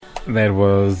That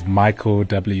was Michael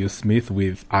W. Smith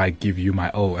with I Give You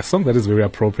My All, a song that is very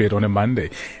appropriate on a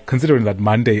Monday, considering that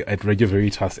Monday at Radio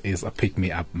Veritas is a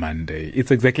pick-me-up Monday.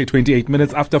 It's exactly 28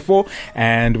 minutes after 4,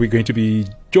 and we're going to be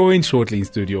joined shortly in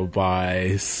studio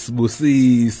by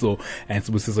Sibusiso, and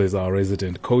Sibusiso is our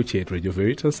resident coach here at Radio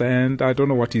Veritas, and I don't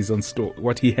know what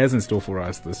he has in store for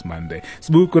us this Monday.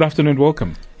 Sibu, good afternoon,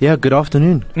 welcome. Yeah, good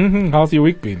afternoon. How's your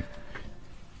week been?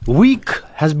 Week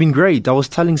has been great. I was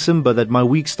telling Simba that my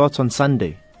week starts on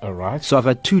Sunday. All right. So I've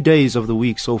had 2 days of the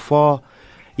week so far.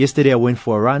 Yesterday I went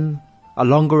for a run, a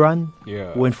longer run.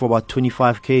 Yeah. Went for about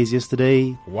 25 Ks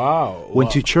yesterday. Wow.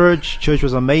 Went to church. Church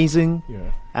was amazing.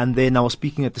 Yeah. And then I was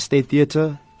speaking at the State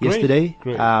Theatre yesterday.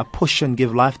 Great. Push and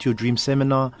Give Life to Your Dream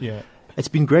seminar. Yeah. It's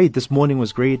been great. This morning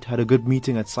was great. Had a good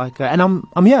meeting at Psycha. And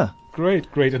I'm here. Great.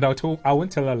 And I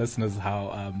won't tell our listeners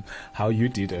how you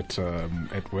did at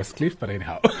Westcliff, but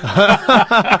anyhow.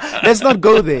 Let's not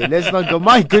go there. Let's not go.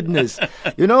 My goodness.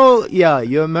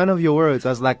 You're a man of your words. I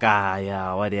was like,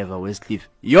 whatever, Westcliff.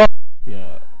 Yeah.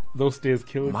 Those days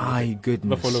killed my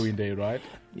goodness. The following day, right?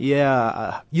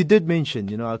 Yeah. You did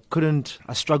mention,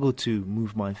 I struggled to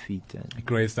move my feet.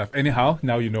 Great stuff. Anyhow,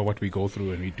 now you know what we go through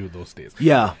when we do those days.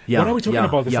 Yeah. What are we talking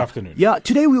about this afternoon? Yeah.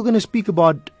 Today we're going to speak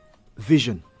about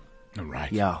vision. All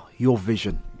right. Yeah, your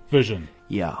vision. Vision.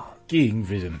 Yeah. King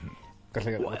vision.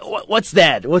 What's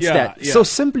that? What's that? Yeah. So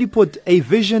simply put, a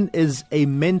vision is a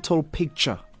mental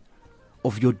picture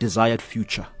of your desired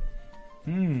future.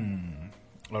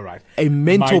 All right. A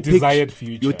mental picture. Desired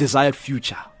future. Your desired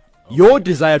future. Okay. Your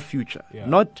desired future. Yeah.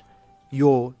 Not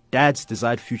your dad's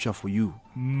desired future for you.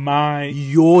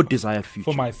 Your desired future.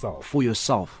 For myself. For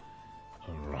yourself.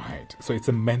 All right. So it's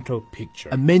a mental picture.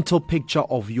 A mental picture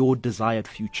of your desired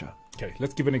future. Okay,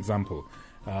 let's give an example.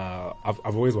 I've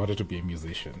always wanted to be a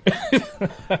musician.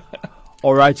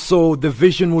 All right, so the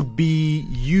vision would be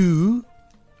you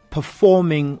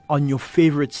performing on your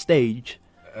favorite stage.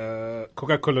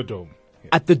 Coca-Cola Dome. Yeah.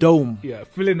 At the Dome. Yeah,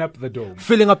 filling up the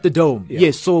dome. Yeah.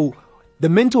 Yes, so the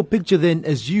mental picture then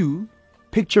is you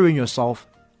picturing yourself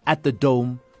at the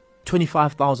Dome,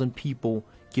 25,000 people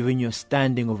giving you a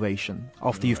standing ovation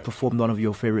after you've performed one of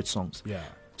your favorite songs. Yeah.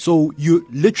 So you're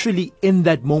literally in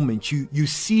that moment. You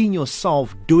seeing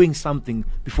yourself doing something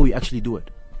before you actually do it.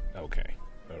 Okay.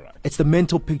 All right. It's the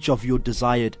mental picture of your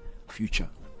desired future.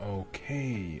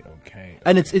 Okay.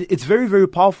 And it's very, very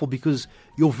powerful because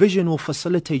your vision will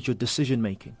facilitate your decision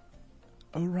making.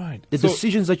 All right. The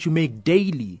decisions that you make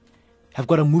daily have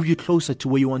got to move you closer to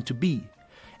where you want to be.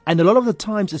 And a lot of the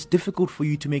times it's difficult for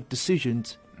you to make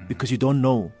decisions because you don't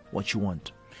know what you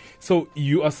want. So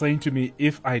you are saying to me,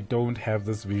 if I don't have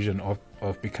this vision of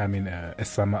becoming a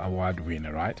summer award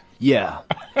winner, right? Yeah.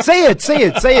 Say it. Yeah.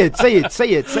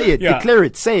 Declare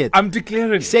it. Say it. I'm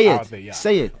declaring Say it out it. there, yeah.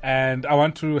 Say it. And I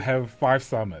want to have 5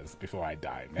 summers before I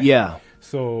die. Man. Yeah.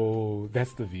 So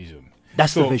that's the vision.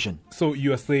 That's the vision. So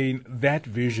you are saying that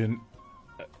vision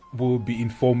will be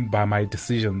informed by my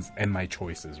decisions and my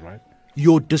choices, right?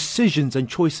 Your decisions and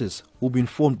choices will be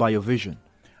informed by your vision.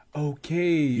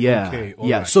 Okay. Yeah. Okay. All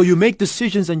yeah. right. So you make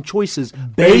decisions and choices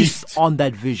based on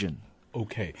that vision.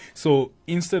 Okay. So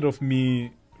instead of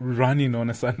me running on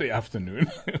a Sunday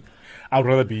afternoon, I'd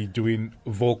rather be doing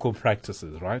vocal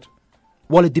practices, right?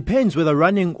 Well, it depends whether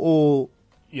running or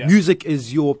music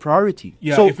is your priority.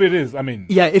 Yeah. So, if it is, I mean.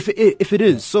 Yeah. If it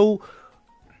is. So,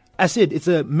 I said it's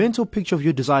a mental picture of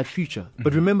your desired future.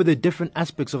 But remember the different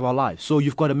aspects of our lives. So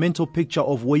you've got a mental picture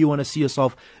of where you want to see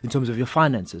yourself in terms of your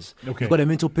finances. Okay. You've got a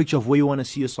mental picture of where you want to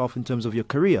see yourself in terms of your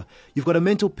career. You've got a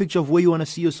mental picture of where you want to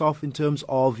see yourself in terms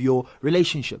of your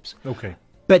relationships. Okay.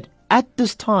 But at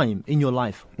this time in your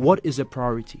life, what is a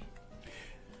priority?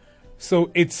 So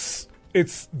it's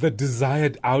the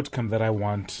desired outcome that I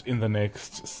want in the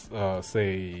next,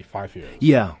 say, 5 years.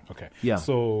 Yeah. Okay. Yeah.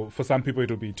 So for some people, it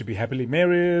will be to be happily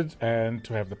married and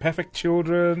to have the perfect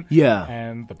children. Yeah.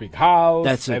 And the big house.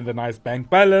 That's it. And the nice bank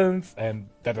balance and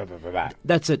da-da-da-da-da.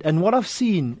 That's it. And what I've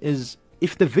seen is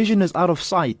if the vision is out of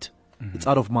sight, it's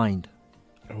out of mind.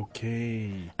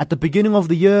 Okay. At the beginning of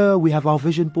the year, we have our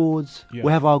vision boards, we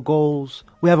have our goals,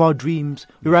 we have our dreams,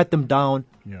 we write them down,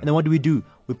 and then what do?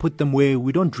 We put them where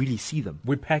we don't really see them.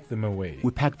 We pack them away.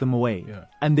 Yeah.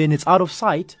 And then it's out of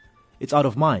sight, it's out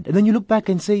of mind. And then you look back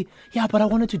and say, yeah, but I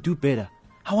wanted to do better.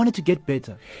 I wanted to get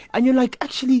better. And you're like,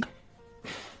 actually...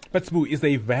 But Sbu, is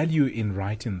there value in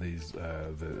writing these,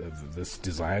 this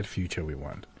desired future we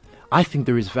want? I think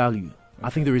there is value. Okay. I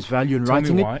think there is value in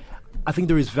writing it. Why? I think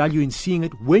there is value in seeing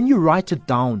it. When you write it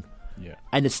down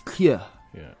and it's clear,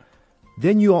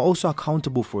 then you are also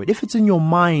accountable for it. If it's in your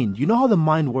mind, you know how the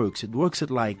mind works. It works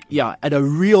at at a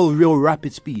real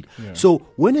rapid speed. Yeah. So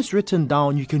when it's written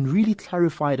down, you can really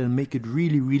clarify it and make it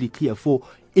really, really clear for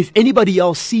if anybody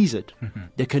else sees it,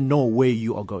 they can know where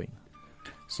you are going.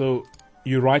 So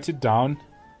you write it down.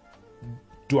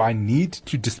 Do I need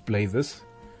to display this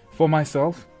for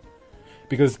myself?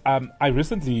 Because I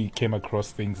recently came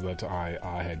across things that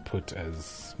I had put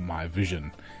as my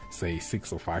vision, say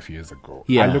 6 or 5 years ago.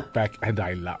 Yeah. I look back and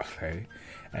I laugh, hey?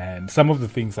 And some of the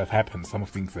things have happened, some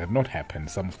of the things have not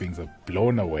happened, some of things have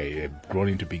blown away, have grown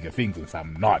into bigger things, and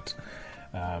some not.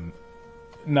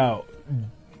 Now,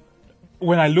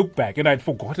 when I look back, and I'd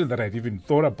forgotten that I'd even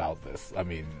thought about this. I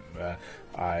mean,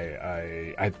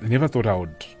 I never thought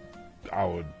I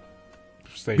would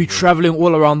say Be traveling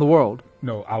all around the world.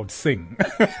 No, I would sing.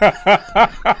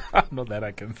 Not that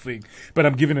I can sing, but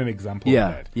I'm giving an example of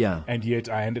that. Yeah. And yet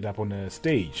I ended up on a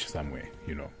stage somewhere.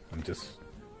 I'm just,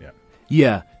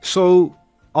 Yeah. So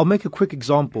I'll make a quick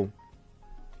example.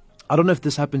 I don't know if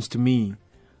this happens to me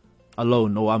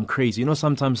alone or I'm crazy.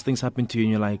 Sometimes things happen to you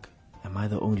and you're like, am I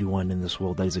the only one in this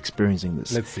world that is experiencing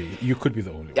this? Let's see. You could be the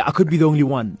only one. Yeah, I could be the only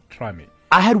one. Try me.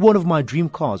 I had one of my dream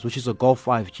cars, which is a Golf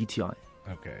 5 GTI.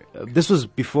 Okay. This was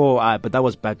before but that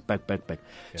was back. Yeah.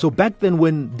 So back then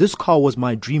when this car was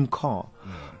my dream car,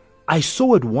 I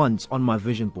saw it once on my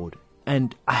vision board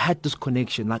and I had this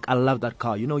connection. Like, I love that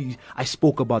car. I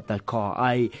spoke about that car.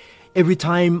 Every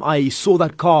time I saw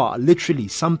that car, literally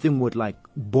something would like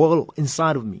boil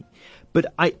inside of me.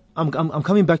 But I'm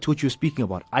coming back to what you were speaking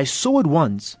about. I saw it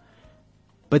once,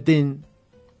 but then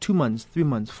 2 months, 3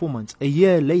 months, 4 months, a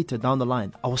year later down the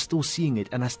line, I was still seeing it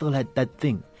and I still had that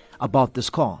thing about this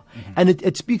car. And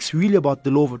it speaks really about the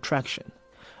law of attraction.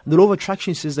 And the law of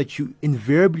attraction says that you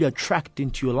invariably attract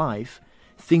into your life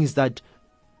things that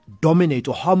dominate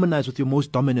or harmonize with your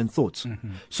most dominant thoughts.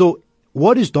 So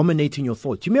what is dominating your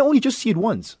thoughts? You may only just see it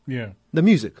once. Yeah. The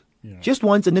music. Yeah. Just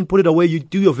once and then put it away. You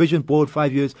do your vision board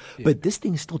 5 years. Yeah. But this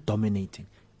thing is still dominating.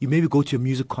 You maybe go to a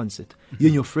music concert. You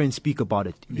and your friends speak about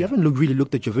it. You haven't really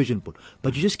looked at your vision board.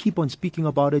 But you just keep on speaking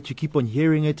about it. You keep on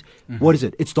hearing it. What is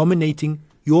it? It's dominating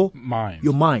your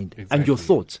mind Exactly. and your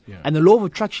thoughts. Yeah. And the law of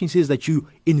attraction says that you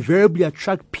invariably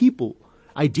attract people,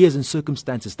 ideas and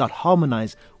circumstances that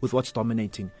harmonize with what's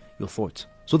dominating your thoughts.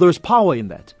 So there is power in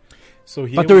that.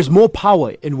 But there is more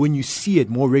power in when you see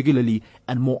it more regularly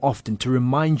and more often to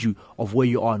remind you of where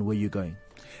you are and where you're going.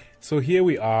 So here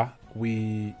we are.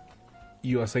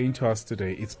 You are saying to us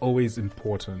today, it's always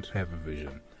important to have a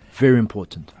vision. Very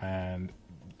important. And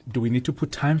do we need to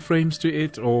put time frames to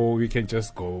it, or we can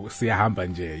just go siyahamba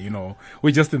nje?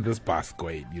 We're just in this bus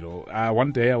going.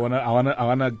 One day I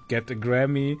wanna get a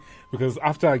Grammy, because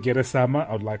after I get a summer,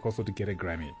 I would like also to get a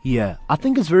Grammy. Yeah, I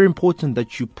think it's very important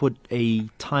that you put a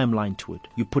timeline to it.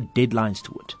 You put deadlines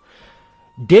to it.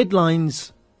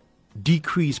 Deadlines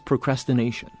decrease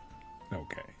procrastination.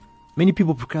 Okay. Many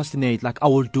people procrastinate, like, I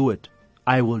will do it.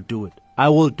 I will do it. I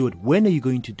will do it. When are you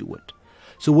going to do it?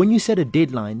 So when you set a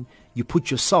deadline, you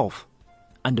put yourself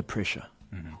under pressure.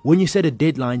 When you set a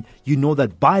deadline, you know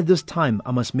that by this time,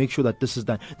 I must make sure that this is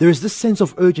done. There is this sense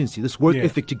of urgency, this work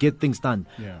ethic to get things done.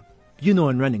 Yeah.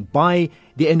 And running. By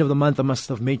the end of the month, I must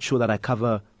have made sure that I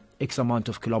cover X amount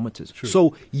of kilometers. True.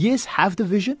 So, yes, have the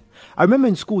vision. I remember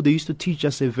in school, they used to teach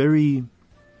us a very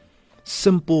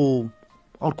simple,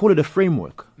 I'll call it a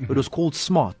framework. It was called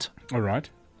SMART. All right.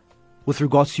 With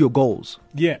regards to your goals.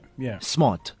 Yeah.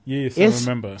 SMART. Yes, S, I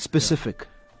remember. specific.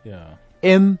 Yeah.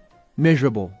 M,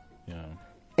 measurable. Yeah.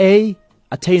 A,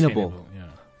 attainable. Yeah.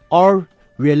 R,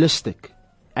 realistic.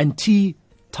 And T,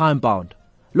 time bound.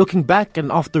 Looking back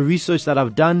and after research that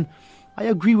I've done, I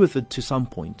agree with it to some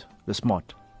point, the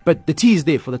SMART. But the T is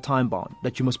there for the time bound,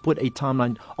 that you must put a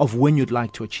timeline of when you'd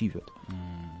like to achieve it.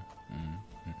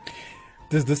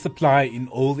 Does this apply in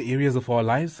all the areas of our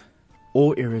lives?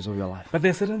 All areas of your life. But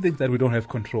there are certain things that we don't have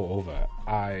control over.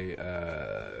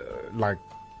 Like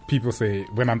people say,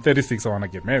 when I'm 36, I want to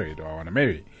get married or I want to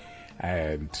marry.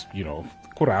 And,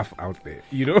 could have out there,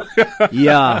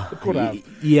 Yeah. Could have.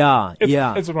 Yeah.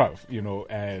 It's rough,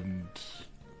 and...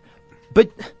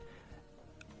 But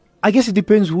I guess it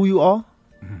depends who you are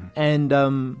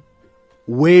and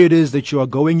where it is that you are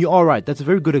going. You are right. That's a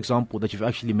very good example that you've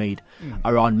actually made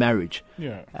around marriage.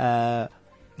 Yeah.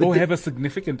 Or have a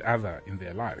significant other in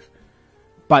their life.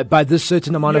 By this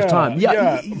certain amount of time.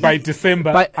 Yeah. By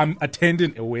December, I'm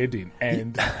attending a wedding,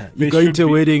 and you're going to a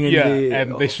wedding,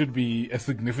 and there should be a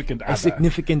significant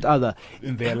other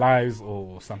in their lives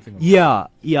or something. Yeah.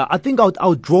 I think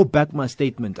I'll draw back my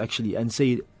statement actually and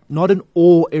say not in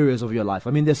all areas of your life.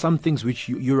 I mean, there's some things which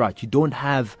you're right. You don't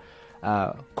have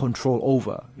control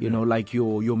over, you know, like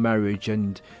your marriage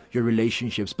and your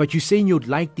relationships. But you're saying you'd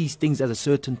like these things at a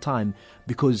certain time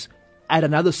because at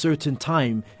another certain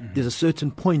time, there's a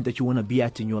certain point that you want to be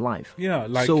at in your life. Yeah,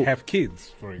 like so, have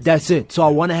kids, for example. That's it. So I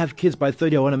want to have kids by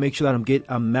 30. I want to make sure that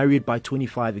I'm married by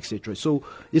 25, etc. So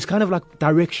it's kind of like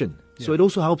direction. Yeah. So it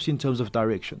also helps you in terms of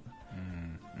direction.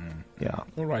 Yeah.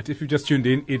 All right. If you just tuned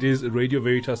in, it is Radio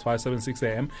Veritas 576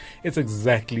 AM. It's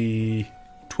exactly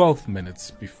 12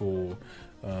 minutes before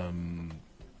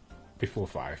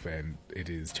 5, and it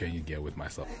is changing gear with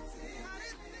myself.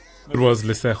 It was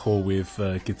Lesego with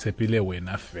Kitepile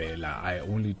Wena Fela. I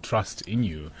only trust in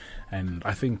you. And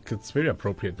I think it's very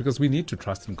appropriate because we need to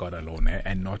trust in God alone,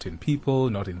 and not in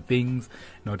people, not in things,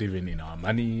 not even in our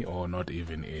money, or not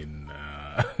even in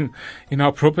in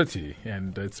our property.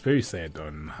 And it's very sad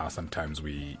on how sometimes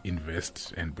we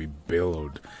invest and we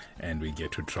build and we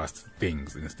get to trust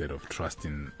things instead of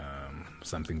trusting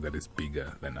something that is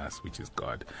bigger than us, which is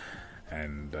God.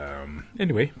 And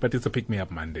anyway, but it's a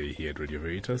pick-me-up Monday here at Radio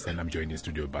Veritas, and I'm joined in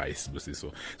studio by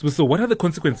Sibusiso. So what are the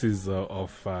consequences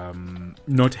of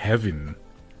not having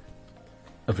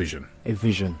a vision? A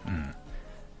vision.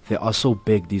 They are so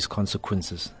big, these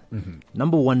consequences.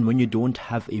 Number one, when you don't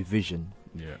have a vision,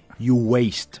 you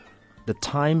waste the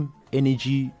time,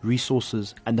 energy,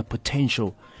 resources, and the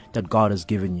potential that God has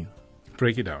given you.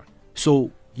 Break it down.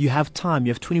 So you have time,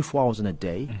 you have 24 hours in a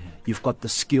day, you've got the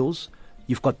skills,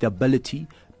 you've got the ability,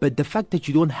 but the fact that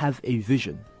you don't have a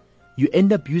vision, you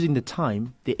end up using the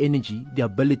time, the energy, the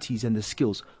abilities, and the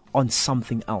skills on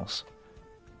something else.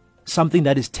 Something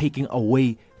that is taking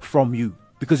away from you.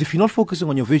 Because if you're not focusing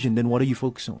on your vision, then what are you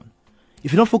focusing on?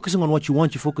 If you're not focusing on what you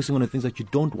want, you're focusing on the things that you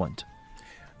don't want.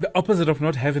 The opposite of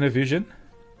not having a vision?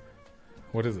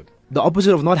 What is it? The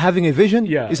opposite of not having a vision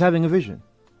is having a vision.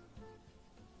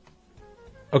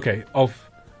 Okay, of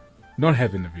not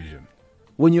having a vision.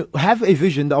 When you have a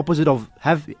vision, the opposite of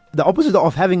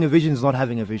having a vision is not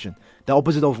having a vision. The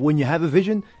opposite of when you have a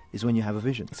vision is when you have a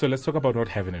vision. So let's talk about not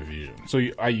having a vision. So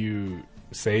are you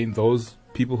saying those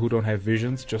people who don't have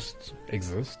visions just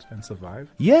exist and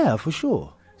survive? Yeah, for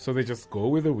sure. So they just go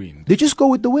with the wind? They just go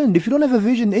with the wind. If you don't have a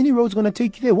vision, any road's going to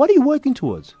take you there. What are you working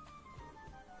towards?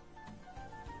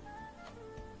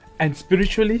 And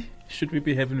spiritually, should we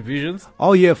be having visions?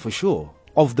 Oh yeah, for sure.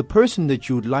 Of the person that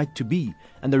you would like to be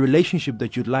and the relationship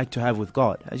that you'd like to have with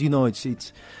God. As you know,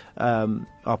 it's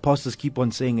our pastors keep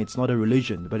on saying it's not a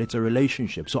religion, but it's a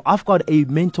relationship. So I've got a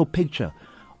mental picture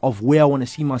of where I want to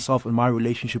see myself in my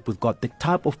relationship with God, the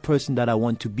type of person that I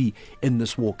want to be in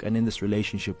this walk and in this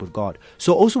relationship with God.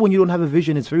 So also when you don't have a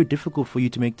vision, it's very difficult for you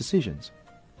to make decisions.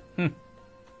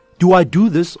 Do I do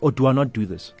this or do I not do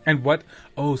this? And what?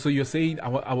 Oh, so you're saying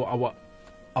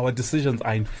our decisions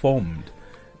are informed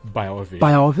by our vision.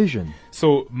 By our vision.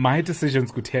 So my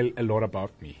decisions could tell a lot about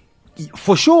me.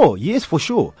 For sure. Yes, for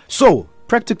sure. So,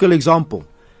 practical example.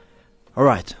 All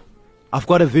right. I've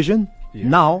got a vision. Yeah.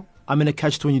 Now, I'm in a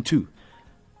catch-22.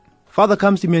 Father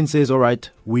comes to me and says, all right,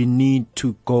 we need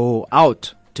to go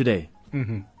out today.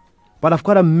 But I've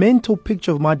got a mental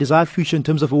picture of my desired future in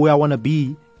terms of where I want to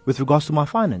be with regards to my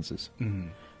finances.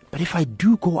 But if I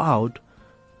do go out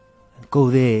and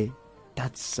go there,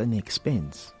 that's an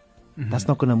expense. That's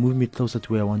not going to move me closer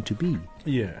to where I want to be.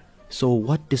 Yeah. So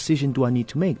what decision do I need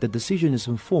to make? The decision is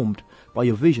informed by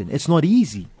your vision. It's not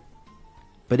easy.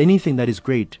 But anything that is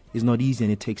great is not easy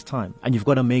and it takes time. And you've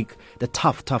got to make the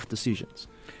tough decisions.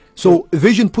 So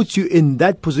vision puts you in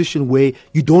that position where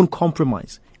you don't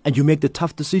compromise and you make the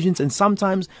tough decisions. And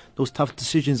sometimes those tough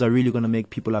decisions are really going to make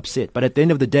people upset. But at the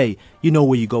end of the day, you know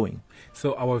where you're going.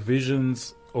 So our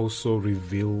visions also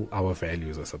reveal our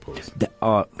values, I suppose.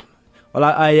 Well,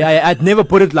 I'd never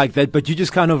put it like that, but you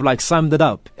just kind of like summed it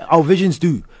up. Our visions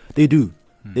do. They do.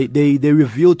 They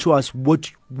reveal to us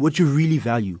what you really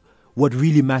value, what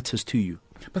really matters to you.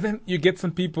 But then you get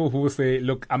some people who will say,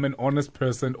 look, I'm an honest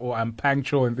person or I'm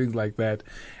punctual and things like that.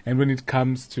 And when it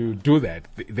comes to do that,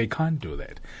 they can't do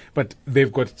that. But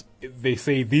they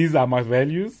say these are my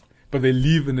values, but they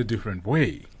live in a different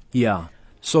way. Yeah.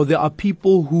 So there are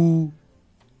people who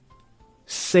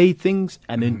say things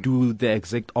and then do the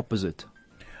exact opposite.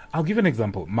 I'll give an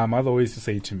example. My mother always used to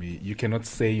say to me, you cannot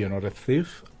say you're not a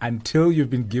thief until you've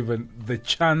been given the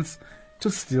chance to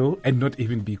steal and not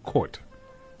even be caught.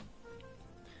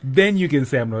 Then you can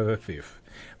say I'm not a thief.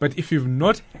 But if you've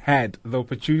not had the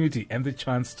opportunity and the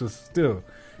chance to steal,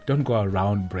 don't go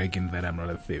around bragging that I'm not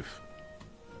a thief.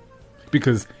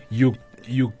 Because you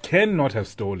cannot have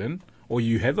stolen, or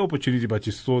you had the opportunity but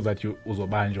you saw that you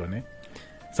uzobanjone.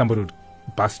 Somebody would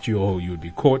bust you or you would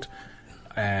be caught,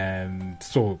 and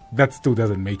so that still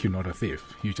doesn't make you not a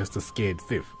thief. You're just a scared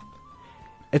thief.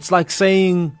 It's like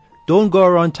saying, don't go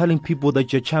around telling people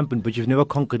that you're champion, but you've never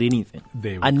conquered anything.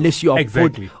 Unless you are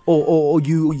or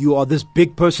you are this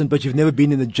big person, but you've never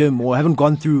been in the gym or haven't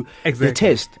gone through the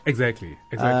test. Exactly.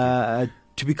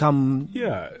 To become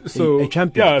a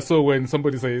champion. Yeah, so when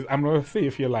somebody says, I'm not a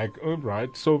thief, you're like, all right,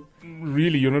 so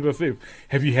really you're not a thief.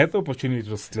 Have you had the opportunity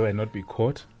to steal and not be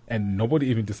caught? And nobody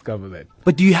even discovered that.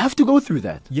 But do you have to go through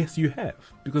that? Yes, you have.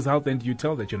 Because how then do you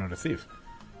tell that you're not a thief?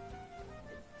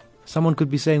 Someone could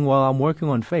be saying, well, I'm working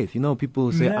on faith. You know,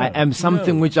 people say, I am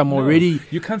something which I'm already...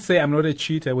 You can't say I'm not a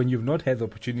cheater when you've not had the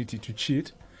opportunity to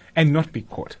cheat and not be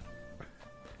caught.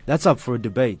 That's up for a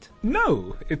debate.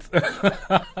 No, it's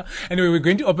anyway. We're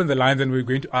going to open the lines and we're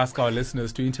going to ask our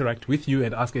listeners to interact with you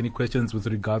and ask any questions with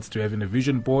regards to having a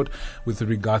vision board, with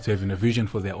regards to having a vision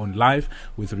for their own life,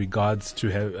 with regards to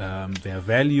have their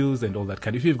values and all that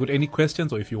kind. If you've got any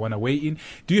questions or if you want to weigh in,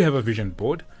 do you have a vision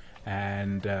board?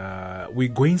 And we're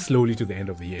going slowly to the end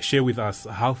of the year. Share with us,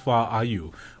 how far are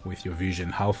you with your vision?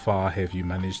 How far have you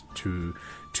managed to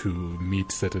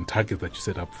meet certain targets that you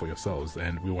set up for yourselves?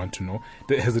 And we want to know,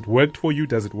 has it worked for you?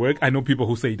 Does it work? I know people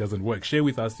who say it doesn't work. Share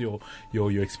with us your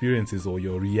experiences or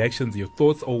your reactions, your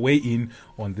thoughts, or weigh in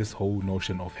on this whole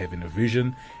notion of having a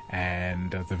vision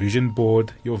and the vision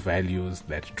board, your values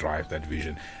that drive that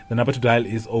vision. The number to dial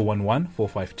is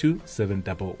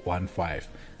 011-452-7115.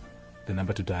 The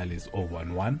number to dial is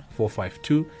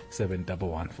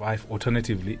 011-452-7115.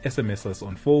 Alternatively, SMS us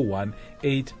on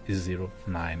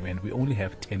 41809. And we only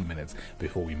have 10 minutes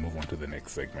before we move on to the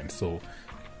next segment. So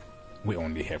we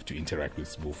only have to interact with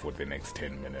Sbu for the next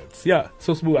 10 minutes. Yeah,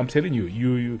 so Sbu, I'm telling you,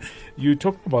 you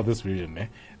talked about this vision,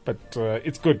 but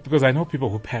it's good because I know people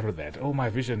who parrot that. Oh, my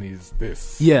vision is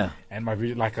this. Yeah. And my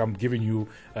vision, like I'm giving you,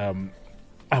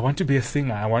 I want to be a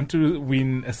singer. I want to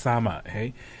win a SAMA,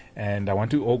 hey? And I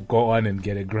want to go on and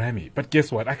get a Grammy. But guess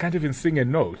what? I can't even sing a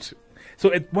note.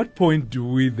 So at what point do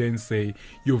we then say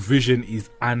your vision is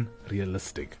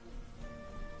unrealistic?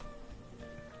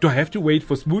 Do I have to wait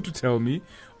for Sbu to tell me?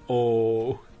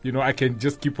 Or, I can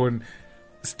just keep on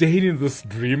staying in this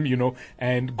dream,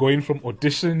 and going from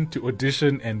audition to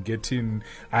audition and getting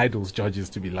idols judges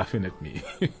to be laughing at me?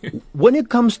 When it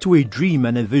comes to a dream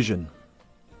and a vision,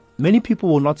 many people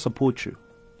will not support you.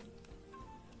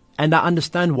 And I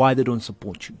understand why they don't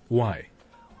support you. Why?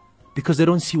 Because they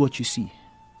don't see what you see.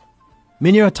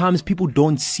 Many a times people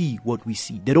don't see what we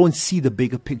see. They don't see the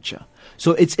bigger picture.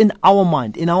 So it's in our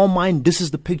mind. In our mind, this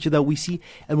is the picture that we see.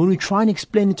 And when we try and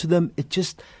explain it to them, it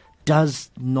just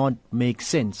does not make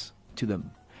sense to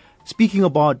them. Speaking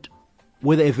about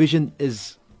whether a vision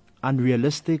is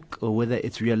unrealistic or whether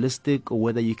it's realistic or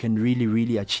whether you can really,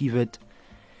 really achieve it.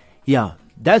 Yeah,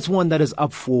 that's one that is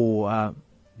up for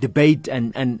debate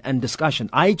and discussion.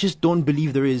 I just don't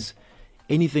believe there is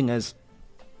anything as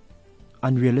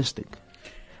unrealistic.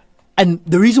 And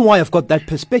the reason why I've got that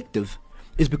perspective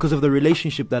is because of the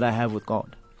relationship that I have with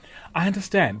God. I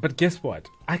understand, but guess what?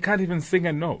 I can't even sing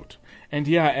a note. And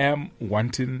here I am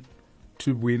wanting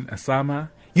to win a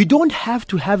SAMA. You don't have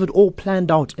to have it all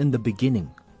planned out in the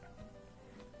beginning.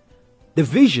 The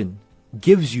vision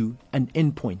gives you an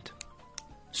endpoint.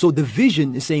 So the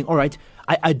vision is saying, all right,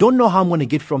 I don't know how I'm going to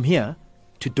get from here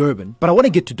to Durban, but I want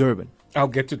to get to Durban. I'll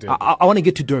get to Durban. I want to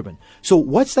get to Durban. So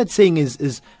what's that saying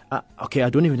is okay, I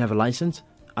don't even have a license.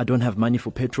 I don't have money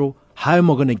for petrol. How am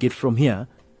I going to get from here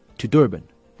to Durban?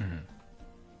 Mm-hmm.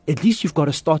 At least you've got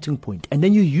a starting point. And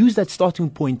then you use that starting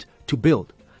point to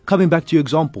build. Coming back to your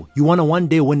example, you want to one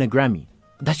day win a Grammy.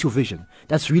 That's your vision.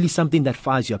 That's really something that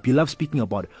fires you up. You love speaking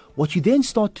about it. What you then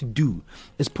start to do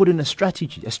is put in a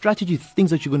strategy. A strategy, things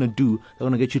that you're going to do that are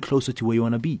going to get you closer to where you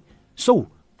want to be.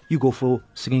 So, you go for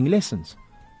singing lessons.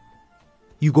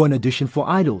 You go and audition for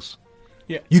idols.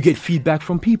 Yeah. You get feedback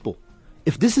from people.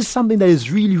 If this is something that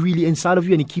is really, really inside of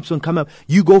you and it keeps on coming up,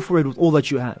 you go for it with all that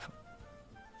you have.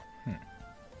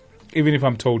 Even if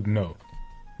I'm told no.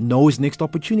 No is next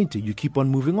opportunity. You keep on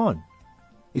moving on.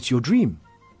 It's your dream.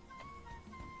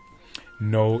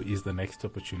 No is the next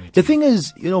opportunity. The thing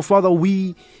is, Father,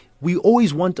 we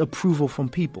always want approval from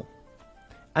people.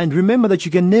 And remember that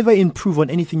you can never improve on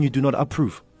anything you do not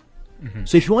approve. Mm-hmm.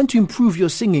 So if you want to improve your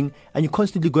singing and you're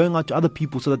constantly going out to other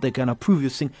people so that they can approve your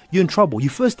singing, you're in trouble. You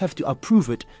first have to approve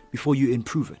it before you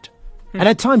improve it. Mm-hmm. And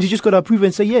at times you just got to approve it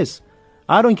and say, yes,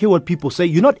 I don't care what people say.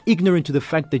 You're not ignorant to the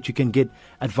fact that you can get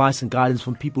advice and guidance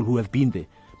from people who have been there.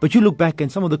 But you look back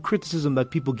and some of the criticism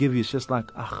that people give you is just like,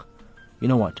 you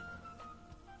know what?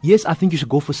 Yes, I think you should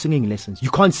go for singing lessons. You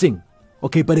can't sing.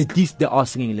 Okay, but at least there are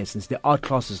singing lessons. There are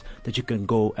classes that you can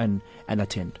go and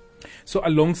attend. So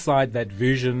alongside that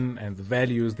vision and the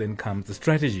values then comes the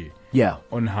strategy. Yeah.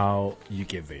 On how you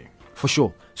get there. For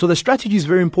sure. So the strategy is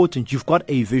very important. You've got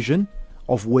a vision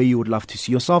of where you would love to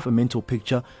see yourself, a mental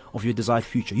picture of your desired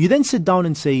future. You then sit down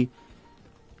and say,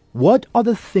 what are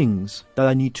the things that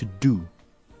I need to do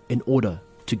in order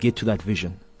to get to that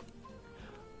vision?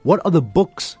 What are the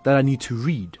books that I need to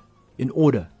read in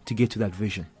order to get to that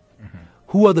vision? Mm-hmm.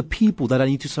 Who are the people that I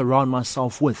need to surround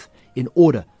myself with in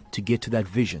order to get to that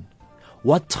vision?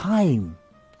 What time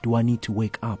do I need to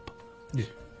wake up? Yeah.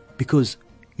 Because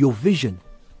your vision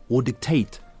will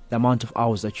dictate the amount of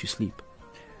hours that you sleep.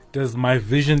 Does my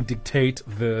vision dictate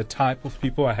the type of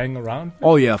people I hang around?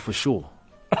 Oh, yeah, for sure.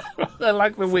 I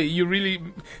like the way you really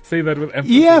say that with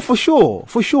emphasis. Yeah, for sure,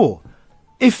 for sure.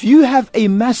 If you have a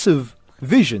massive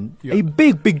vision, a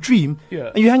big dream,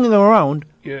 and you're hanging around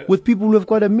with people who have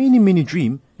got a mini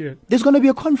dream, there's going to be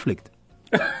a conflict.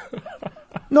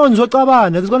 No, there's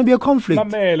going to be a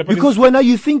conflict. Because when are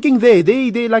you thinking there?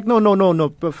 They're like, no,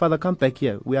 Father, come back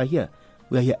here. We are here.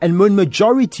 And when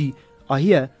majority are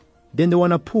here, then they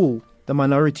want to pull the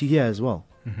minority here as well.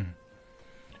 Mm-hmm.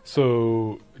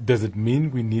 So does it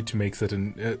mean we need to make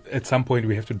certain, at some point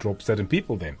we have to drop certain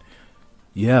people then?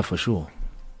 Yeah, for sure.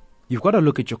 You've got to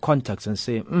look at your contacts and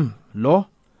say, law.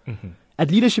 Mm-hmm. At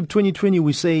Leadership 2020,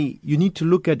 we say you need to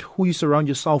look at who you surround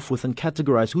yourself with and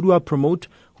categorize. Who do I promote?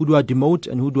 Who do I demote?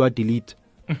 And who do I delete?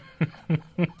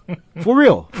 For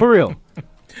real.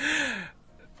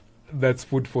 That's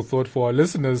food for thought for our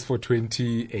listeners for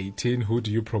 2018. Who do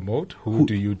you promote? Who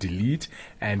do you delete?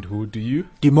 And who do you?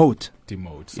 Demote.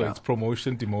 So it's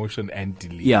promotion, demotion, and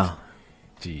delete. Yeah.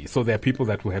 Gee, so there are people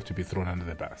that will have to be thrown under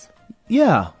the bus.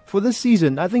 Yeah. For this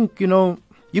season, I think, you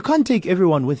can't take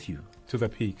everyone with you. To the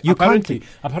peak.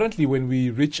 Apparently, when we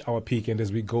reach our peak and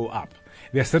as we go up,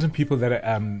 there are certain people that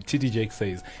are, T.D. Jake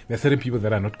says, there are certain people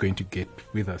that are not going to get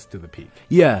with us to the peak.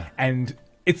 Yeah. And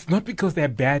it's not because they're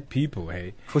bad people,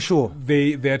 hey? For sure.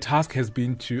 Their task has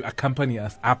been to accompany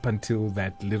us up until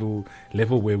that little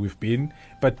level where we've been,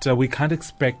 but we can't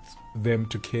expect them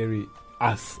to carry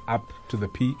us up to the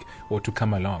peak or to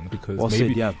come along because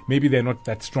maybe they're not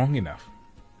that strong enough.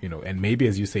 And maybe,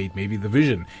 as you say, maybe the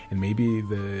vision and maybe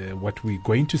what we're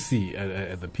going to see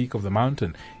at the peak of the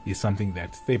mountain is something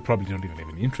that they probably don't even have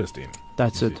an interest in.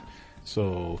 That's it.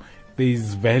 So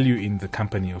there's value in the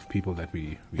company of people that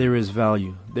we There is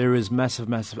value. There is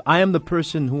massive. I am the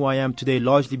person who I am today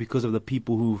largely because of the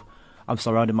people who I'm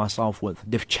surrounding myself with.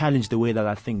 They've challenged the way that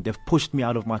I think. They've pushed me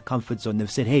out of my comfort zone.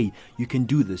 They've said, hey, you can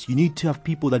do this. You need to have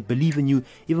people that believe in you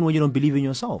even when you don't believe in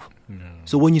yourself.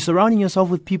 So when you're surrounding yourself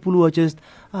with people who are just,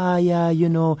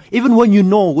 even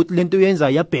when with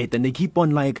and they keep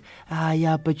on like,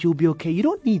 but you'll be okay. You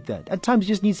don't need that. At times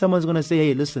you just need someone who's going to say,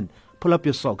 hey, listen, pull up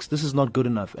your socks. This is not good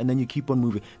enough. And then you keep on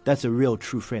moving. That's a real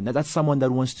true friend. That's someone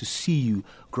that wants to see you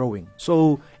growing.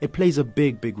 So it plays a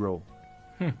big role.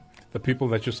 The people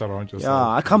that you surround yourself.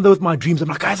 Yeah, I come there with my dreams. I'm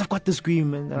like, guys, I've got this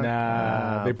dream. And,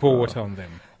 they pour water on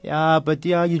them. Yeah, but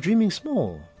you're dreaming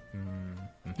small.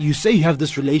 You say you have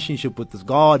this relationship with this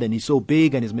God and he's so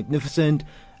big and he's magnificent,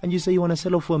 and you say you want to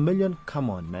settle for $1 million? Come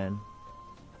on, man.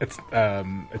 It's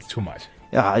too much.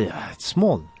 Yeah, it's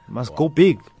small. You must go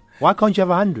big. Why can't you have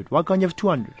 100? Why can't you have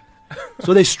 200?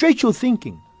 So they stretch your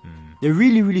thinking. They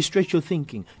really stretch your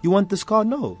thinking. You want this car?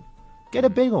 No. Get a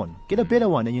big one. Get a better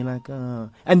one. And you're like,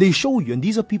 And they show you. And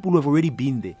these are people who have already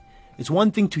been there. It's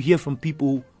one thing to hear from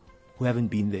people who haven't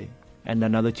been there, and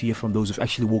another to hear from those who've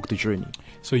actually walked the journey.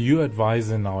 So you're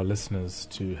advising our listeners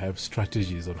to have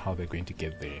strategies on how they're going to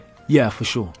get there. Yeah, for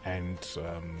sure. And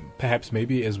perhaps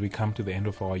maybe as we come to the end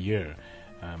of our year,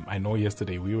 I know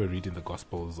yesterday we were reading the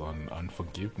Gospels on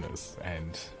forgiveness,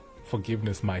 and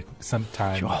forgiveness might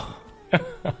sometimes...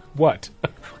 What?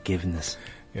 Forgiveness.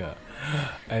 Yeah.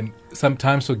 And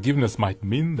sometimes forgiveness might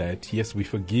mean that, yes, we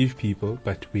forgive people,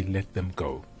 but we let them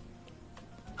go.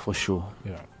 For sure.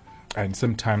 Yeah. And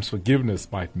sometimes forgiveness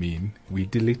might mean we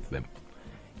delete them.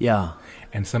 Yeah.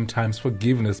 And sometimes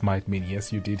forgiveness might mean,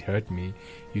 yes, you did hurt me,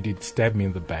 you did stab me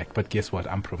in the back, but guess what?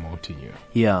 I'm promoting you.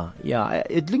 Yeah.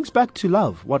 It links back to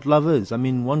love, what love is. I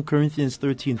mean, 1 Corinthians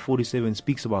 13:47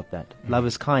 speaks about that. Love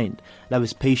is kind, love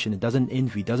is patient, it doesn't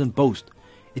envy, it doesn't boast.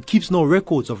 It keeps no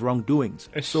records of wrongdoings.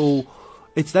 So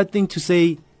it's that thing to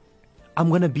say, I'm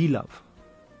going to be love.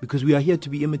 Because we are here to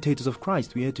be imitators of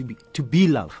Christ. We are here to be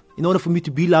love. In order for me to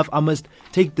be love, I must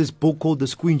take this book called the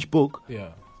Squinch Book,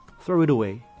 throw it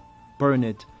away, burn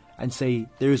it, and say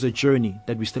there is a journey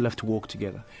that we still have to walk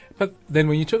together. But then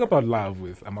when you talk about love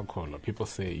with Amakhola, people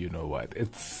say, you know what,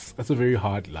 it's a very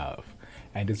hard love.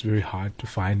 And it's very hard to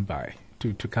find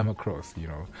to come across,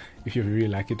 If you're really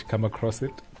lucky to come across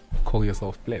it, call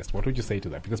yourself blessed. What would you say to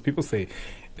that? Because people say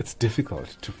it's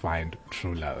difficult to find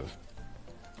true love.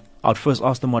 I'd first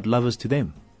ask them what love is to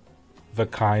them. the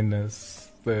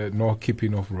kindness, the not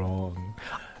keeping of wrong,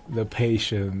 the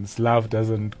patience, love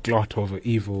doesn't gloat over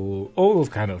evil, all those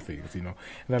kind of things, you know.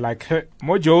 And they're like, hey,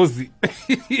 more Josie.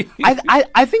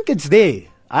 I think it's there.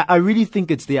 I really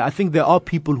think it's there. I think there are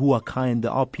people who are kind.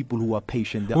 There are people who are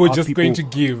patient. There Who are are just people going to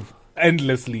give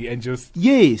endlessly and just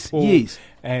Yes, yes.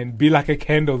 and be like a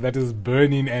candle that is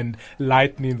burning and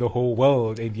lightening the whole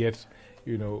world, and yet,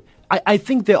 you know. I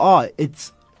think there are.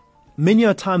 It's many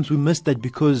a times we miss that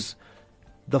because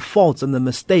the faults and the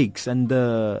mistakes and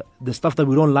the stuff that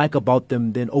we don't like about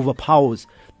them then overpowers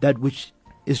that which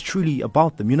is truly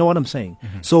about them. You know what I'm saying?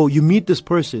 Mm-hmm. So you meet this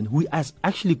person who has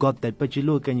actually got that, but you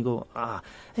look and you go,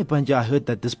 hey Banja, I heard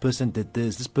that this person did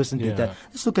this person did that.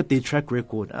 Let's look at their track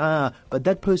record. But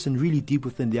that person really deep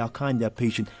within, they are kind, they are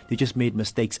patient, they just made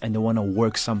mistakes and they want to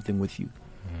work something with you.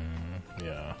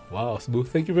 Yeah. Wow, Smooth,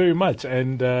 thank you very much.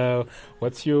 And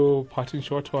what's your parting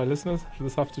shot to our listeners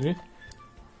this afternoon?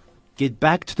 Get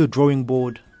back to the drawing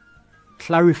board,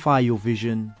 clarify your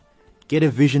vision, get a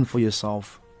vision for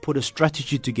yourself, put a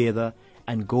strategy together,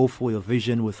 and go for your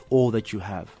vision with all that you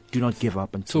have. Do not give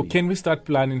up until. So, can we start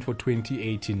planning for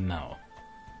 2018 now?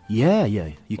 Yeah,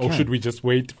 you can. Or should we just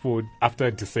wait for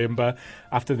after December,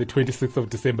 after the 26th of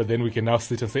December, then we can now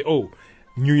sit and say, oh,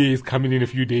 New Year is coming in a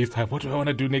few days' time. What do I want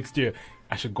to do next year?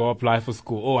 I should go apply for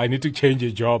school. Oh, I need to change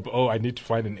a job. Oh, I need to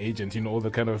find an agent, you know, all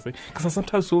that kind of thing. Because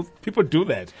sometimes people do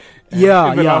that.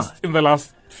 And in the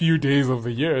last few days of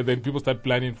the year, then people start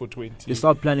planning for 20. You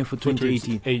start planning for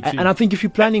 2018. And I think if you're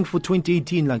planning for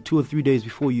 2018 like 2 or 3 days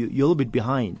before, you're a little bit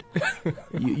behind.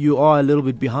 you are a little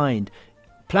bit behind.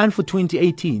 Plan for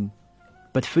 2018,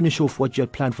 but finish off what you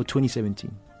had planned for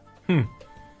 2017.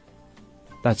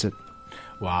 That's it.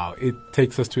 Wow, it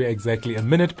takes us to exactly a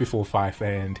minute before 5,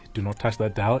 and do not touch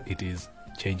that dial. It is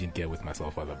Changing Gear with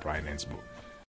myself, Fr Brian Mhlanga OP.